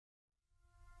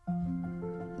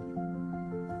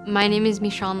My name is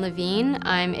Mishon.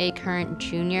 I'm a current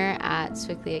junior at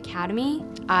Swickley Academy.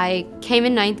 I came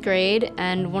in 9th grade,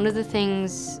 and one of the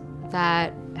things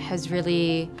that has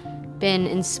really been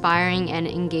inspiring and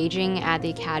engaging at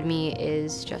the Academy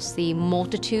is just the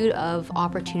multitude of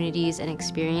opportunities and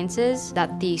experiences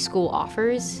that the school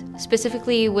offers.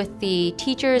 Specifically with the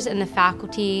teachers and the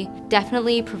faculty,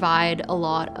 definitely provide a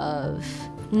lot of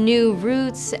new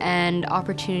routes and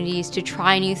opportunities to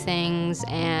try new things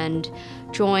and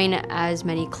join as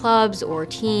many clubs or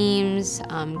teams,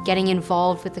 getting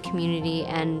involved with the community.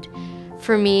 And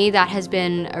for me, that has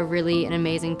been an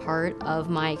amazing part of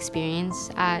my experience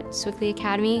at Swickley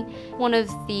Academy. One of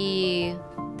the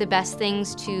best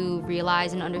things to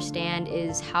realize and understand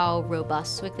is how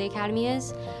robust Swickley Academy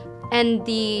is. And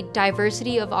the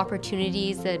diversity of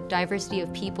opportunities, the diversity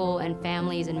of people and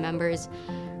families and members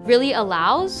really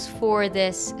allows for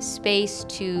this space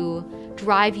to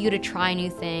drive you to try new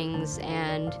things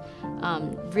and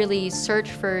really search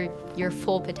for your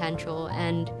full potential,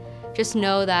 and just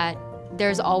know that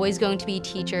there's always going to be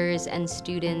teachers and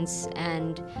students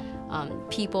and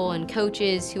people and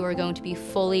coaches who are going to be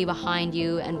fully behind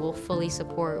you and will fully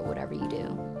support whatever you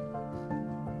do.